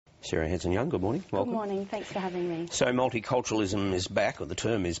Sarah Hanson-Young, good morning. Welcome. Good morning, thanks for having me. So multiculturalism is back, or the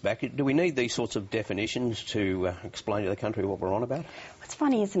term is back. Do we need these sorts of definitions to explain to the country what we're on about? It's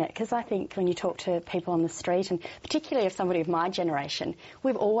funny, isn't it? Because I think when you talk to people on the street, and particularly of somebody of my generation,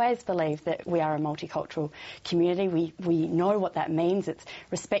 we've always believed that we are a multicultural community. We know what that means. It's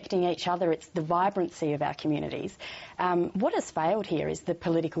respecting each other. It's the vibrancy of our communities. What has failed here is the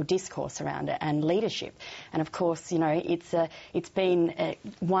political discourse around it and leadership. And of course, you know, it's been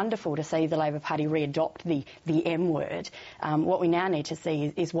wonderful to see the Labor Party re-adopt the M word. What we now need to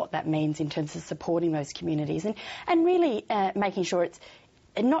see is what that means in terms of supporting those communities and really making sure it's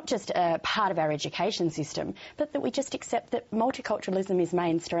not just a part of our education system, but that we just accept that multiculturalism is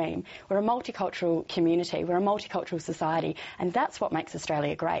mainstream. We're a multicultural community, we're a multicultural society, and that's what makes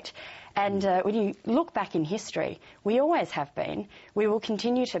Australia great. And when you look back in history, we always have been, we will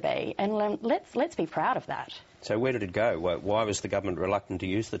continue to be, and let's be proud of that. So where did it go? Why was the government reluctant to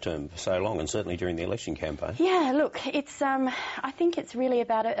use the term for so long, and certainly during the election campaign? Yeah, look, it's I think it's really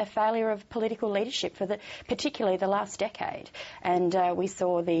about a failure of political leadership for particularly the last decade. And we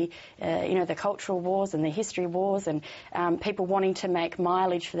saw the cultural wars and the history wars and people wanting to make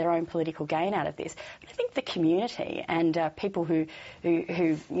mileage for their own political gain out of this. But I think the community and people who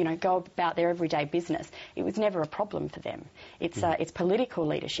go about their everyday business, it was never a problem for them. It's political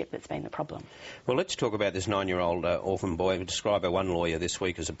leadership that's been the problem. Well, let's talk about this 9-year-old orphan boy. Described by one lawyer this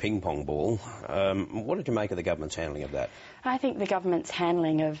week as a ping-pong ball. What did you make of the government's handling of that? I think the government's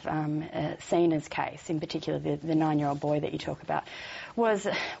handling of Sina's case, in particular the 9-year-old boy that you talk about, was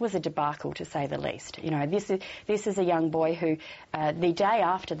a debacle, to say the least. You know, this is a young boy who, the day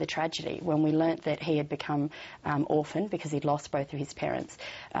after the tragedy, when we learnt that he had become orphaned because he'd lost both of his parents,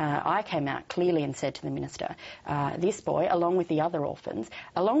 I came out clearly and said to the Minister, this boy, along with the other orphans,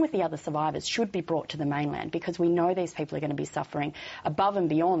 along with the other survivors, should be brought to the mainland, because we know these people are going to be suffering above and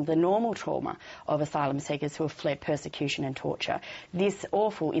beyond the normal trauma of asylum seekers who have fled persecution and torture. This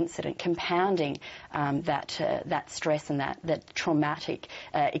awful incident compounding that stress and that traumatic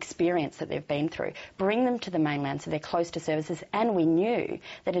experience that they've been through. Bring them to the mainland so they're close to services. And we knew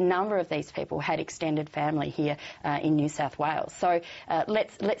that a number of these people had extended family here in New South Wales. So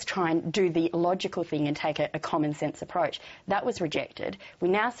let's try and do the logical thing and take a common sense approach. That was rejected. We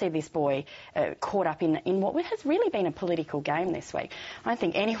now see this boy caught up in what has really been a political game this week. I don't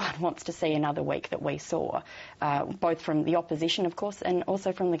think anyone wants to see another week that we saw, both from the opposition, of course, and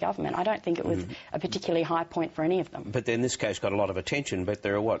also from the government. I don't think it was a particularly high point for any of them. But then this case got a lot of attention, but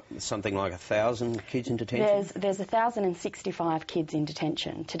there are, something like 1,000 kids in detention? There's 1,065 kids in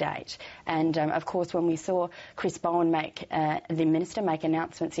detention to date. And, of course, when we saw Chris Bowen the Minister make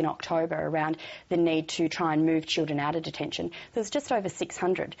announcements in October around the need to try and move children out of detention, there was just over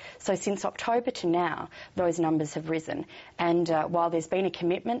 600. So since October to now, those numbers have risen. And while there's been a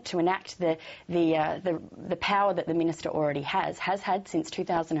commitment to enact the power that the Minister already has had since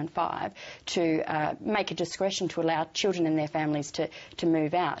 2005 to make a discretion to allow children and their families to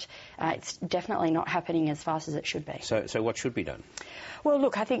move out, it's definitely not happening as fast as it should be. So what should be done? Well,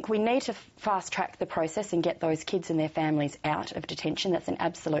 look, I think we need to fast-track the process and get those kids and their families out of detention. That's an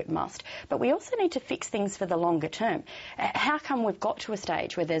absolute must. But we also need to fix things for the longer term. How come we've got to a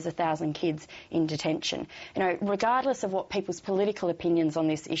stage where there's 1,000 kids in detention? You know, regardless of what people's political opinions on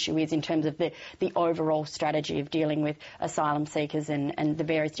this issue is in terms of the overall strategy of dealing with asylum seekers and the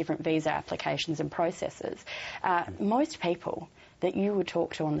various different visa applications and processes, most people that you would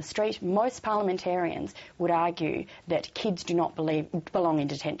talk to on the street, most parliamentarians would argue that kids do not belong in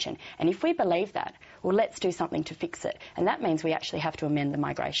detention. And if we believe that, well, let's do something to fix it. And that means we actually have to amend the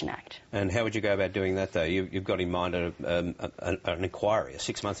Migration Act. And how would you go about doing that, though? You've got in mind an inquiry, a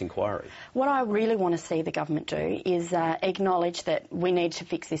 6-month inquiry. What I really want to see the government do is acknowledge that we need to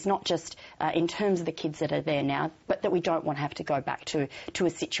fix this, not just in terms of the kids that are there now, but that we don't want to have to go back to a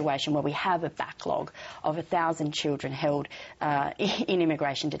situation where we have a backlog of 1,000 children held in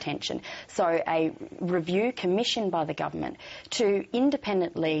immigration detention. So a review commissioned by the government to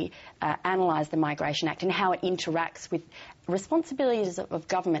independently analyse the Migration Act and how it interacts with responsibilities of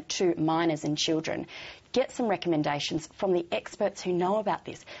government to minors and children. Get some recommendations from the experts who know about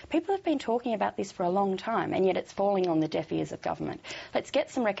this. People have been talking about this for a long time, and yet it's falling on the deaf ears of government. Let's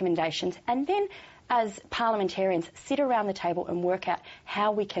get some recommendations and then, as parliamentarians, sit around the table and work out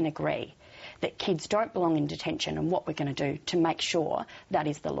how we can agree. that kids don't belong in detention and what we're going to do to make sure that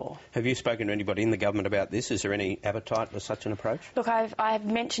is the law. Have you spoken to anybody in the government about this? Is there any appetite for such an approach? Look, I've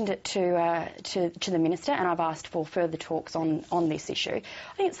mentioned it to the Minister, and I've asked for further talks on this issue.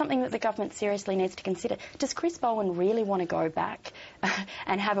 I think it's something that the government seriously needs to consider. Does Chris Bowen really want to go back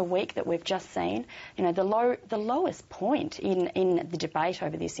and have a week that we've just seen? You know, the lowest point in the debate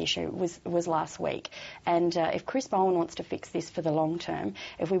over this issue was last week. And if Chris Bowen wants to fix this for the long term,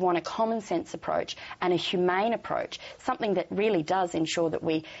 if we want a common sense approach and a humane approach, something that really does ensure that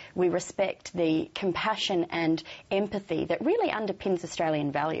we respect the compassion and empathy that really underpins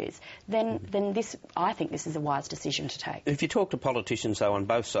Australian values, then I think this is a wise decision to take. If you talk to politicians, though, on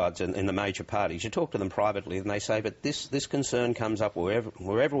both sides in the major parties, you talk to them privately and they say, but this concern comes up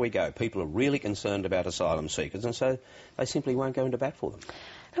wherever we go. People are really concerned about asylum seekers, and so they simply won't go into bat for them.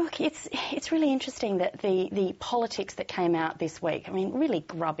 Look, it's really interesting that the politics that came out this week, I mean, really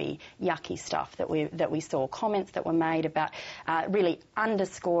grubby, yucky stuff that we saw, comments that were made about really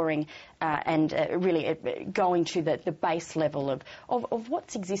underscoring and really going to the base level of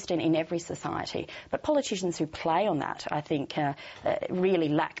what's existing in every society. But politicians who play on that, I think, really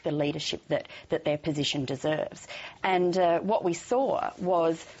lack the leadership that their position deserves. And what we saw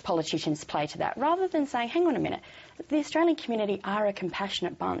was politicians play to that, rather than saying, hang on a minute, the Australian community are a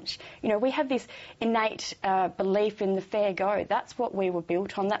compassionate bunch. You know, we have this innate belief in the fair go. That's what we were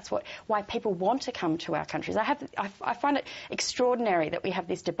built on. That's why people want to come to our countries. I find it extraordinary that we have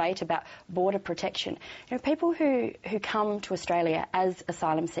this debate about border protection. You know, people who come to Australia as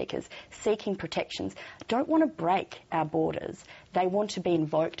asylum seekers seeking protections don't want to break our borders. They want to be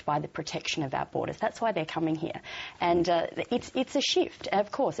invoked by the protection of our borders. That's why they're coming here. And it's a shift.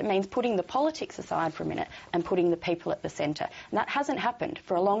 Of course, it means putting the politics aside for a minute and putting the people at the centre. And that hasn't happened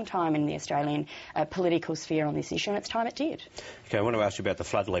for a long time in the Australian political sphere on this issue, and it's time it did. Okay, I want to ask you about the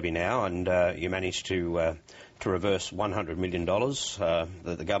flood levy now, and you managed to reverse $100 million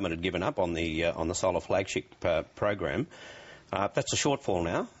that the government had given up on the solar flagship program. That's a shortfall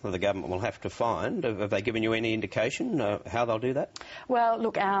now that the government will have to find. Have they given you any indication how they'll do that? Well,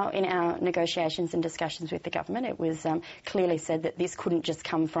 look, in our negotiations and discussions with the government, it was clearly said that this couldn't just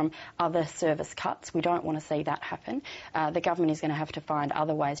come from other service cuts. We don't want to see that happen. The government is going to have to find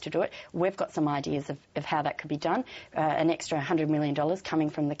other ways to do it. We've got some ideas of how that could be done. An extra $100 million coming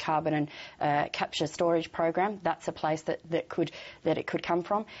from the carbon and capture storage program. That's a place that it could come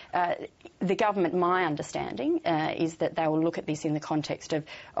from. The government, my understanding, is that they will look at this in the context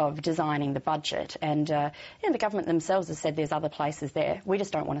of designing the budget, and the government themselves has said there's other places there. We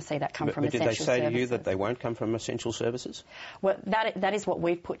just don't want to see that come from essential services. But did they say to you that they won't come from essential services? Well, that is what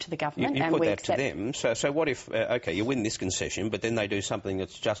we've put to the government. You put that to them. So what if, OK, you win this concession, but then they do something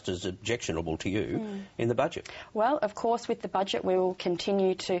that's just as objectionable to you in the budget? Well, of course, with the budget, we will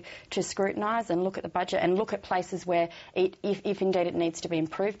continue to scrutinise and look at the budget and look at places where, if indeed it needs to be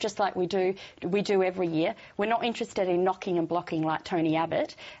improved, just like we do every year. We're not interested in knocking and blocking like Tony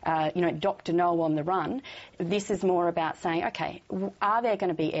Abbott, Dr. No on the run. This is more about saying, OK, are there going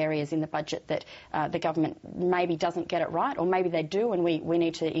to be areas in the budget that the government maybe doesn't get it right, or maybe they do, and we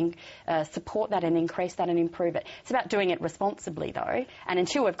need to support that and increase that and improve it. It's about doing it responsibly, though, and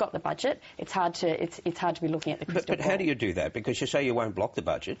until we've got the budget, it's hard to be looking at the crystal ball. But how do you do that? Because you say you won't block the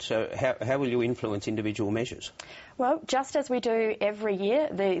budget, so how will you influence individual measures? Well, just as we do every year,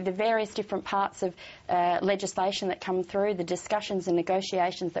 the various different parts of legislation that come through, the discussions and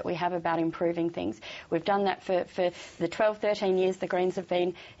negotiations that we have about improving things. We've done that for the 12, 13 years the Greens have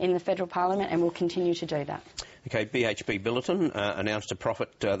been in the federal parliament, and we'll continue to do that. OK, BHP Billiton announced a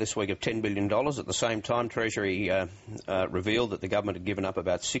profit this week of $10 billion. At the same time, Treasury revealed that the government had given up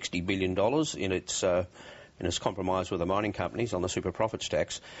about $60 billion in its compromise with the mining companies on the super profits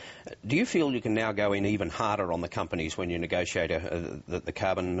tax. Do you feel you can now go in even harder on the companies when you negotiate the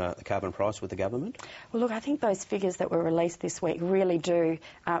carbon price with the government? Well, look, I think those figures that were released this week really do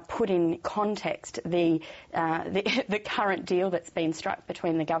put in context the current deal that's been struck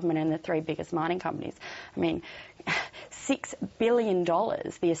between the government and the three biggest mining companies. I mean, $6 billion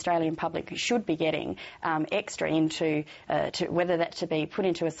the Australian public should be getting extra into, whether that to be put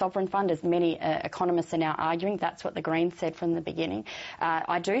into a sovereign fund, as many economists are now arguing. That's what the Greens said from the beginning.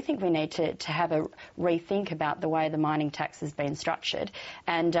 I do think we need to have a rethink about the way the mining tax has been structured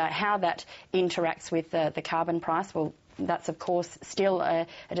and how that interacts with the carbon price. Well, that's of course still a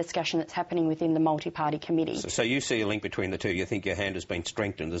discussion that's happening within the multi-party committee. So you see a link between the two. You think your hand has been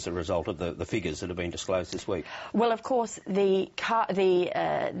strengthened as a result of the figures that have been disclosed this week? Well, of course, the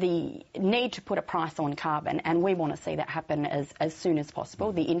need to put a price on carbon, and we want to see that happen as soon as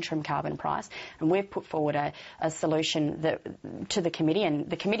possible, the interim carbon price, and we've put forward a solution to the committee, and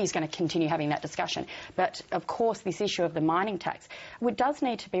the committee is going to continue having that discussion. But, of course, this issue of the mining tax, it does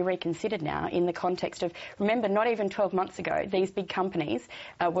need to be reconsidered now in the context of, remember, not even 12 months ago, these big companies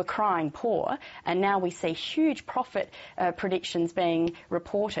were crying poor, and now we see huge profit predictions being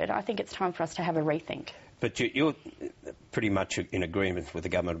reported. I think it's time for us to have a rethink. But you're pretty much in agreement with the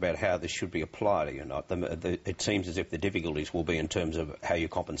government about how this should be applied, are you not? It seems as if the difficulties will be in terms of how you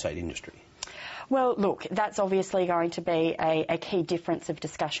compensate industry. Well, look, that's obviously going to be a key difference of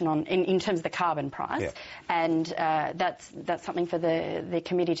discussion in terms of the carbon price, yeah. And that's something for the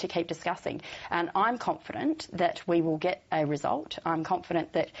committee to keep discussing. And I'm confident that we will get a result. I'm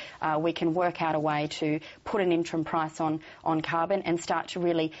confident that we can work out a way to put an interim price on carbon and start to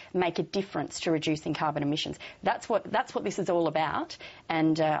really make a difference to reducing carbon emissions. That's what this is all about,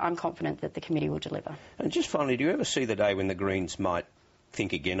 and I'm confident that the committee will deliver. And just finally, do you ever see the day when the Greens might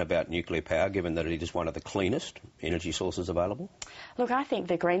think again about nuclear power, given that it is one of the cleanest energy sources available? Look, I think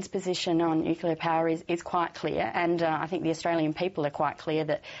the Greens' position on nuclear power is quite clear, and I think the Australian people are quite clear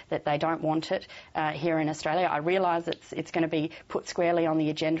that they don't want it here in Australia. I realise it's going to be put squarely on the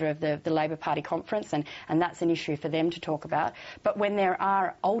agenda of the Labor Party conference, and that's an issue for them to talk about. But when there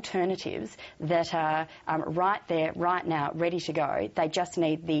are alternatives that are right there, right now, ready to go, they just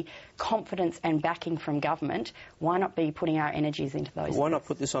need the confidence and backing from government. Why not be putting our energies into those? Why not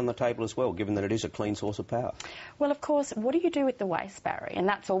put this on the table as well, given that it is a clean source of power? Well, of course, what do you do with the waste, Barrie? And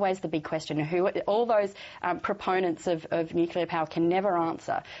that's always the big question. All those proponents of nuclear power can never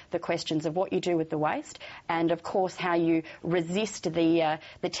answer the questions of what you do with the waste, and of course how you resist the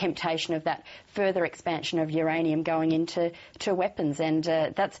temptation of that further expansion of uranium going into weapons. And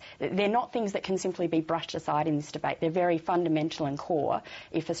they're not things that can simply be brushed aside in this debate. They're very fundamental and core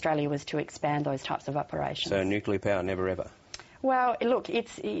if Australia was to expand those types of operations. So nuclear power never ever? Well, look,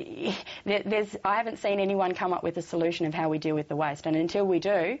 I haven't seen anyone come up with a solution of how we deal with the waste, and until we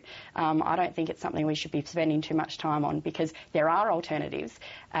do, I don't think it's something we should be spending too much time on, because there are alternatives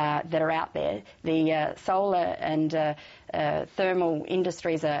that are out there. The solar and thermal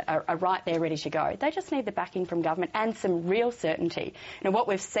industries are right there ready to go. They just need the backing from government and some real certainty. Now, what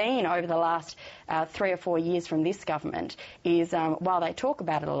we've seen over the last 3 or 4 years from this government is, while they talk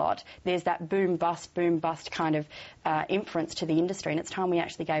about it a lot, there's that boom-bust kind of inference to the industry, and it's time we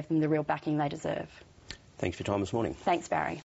actually gave them the real backing they deserve. Thanks for your time this morning. Thanks, Barrie.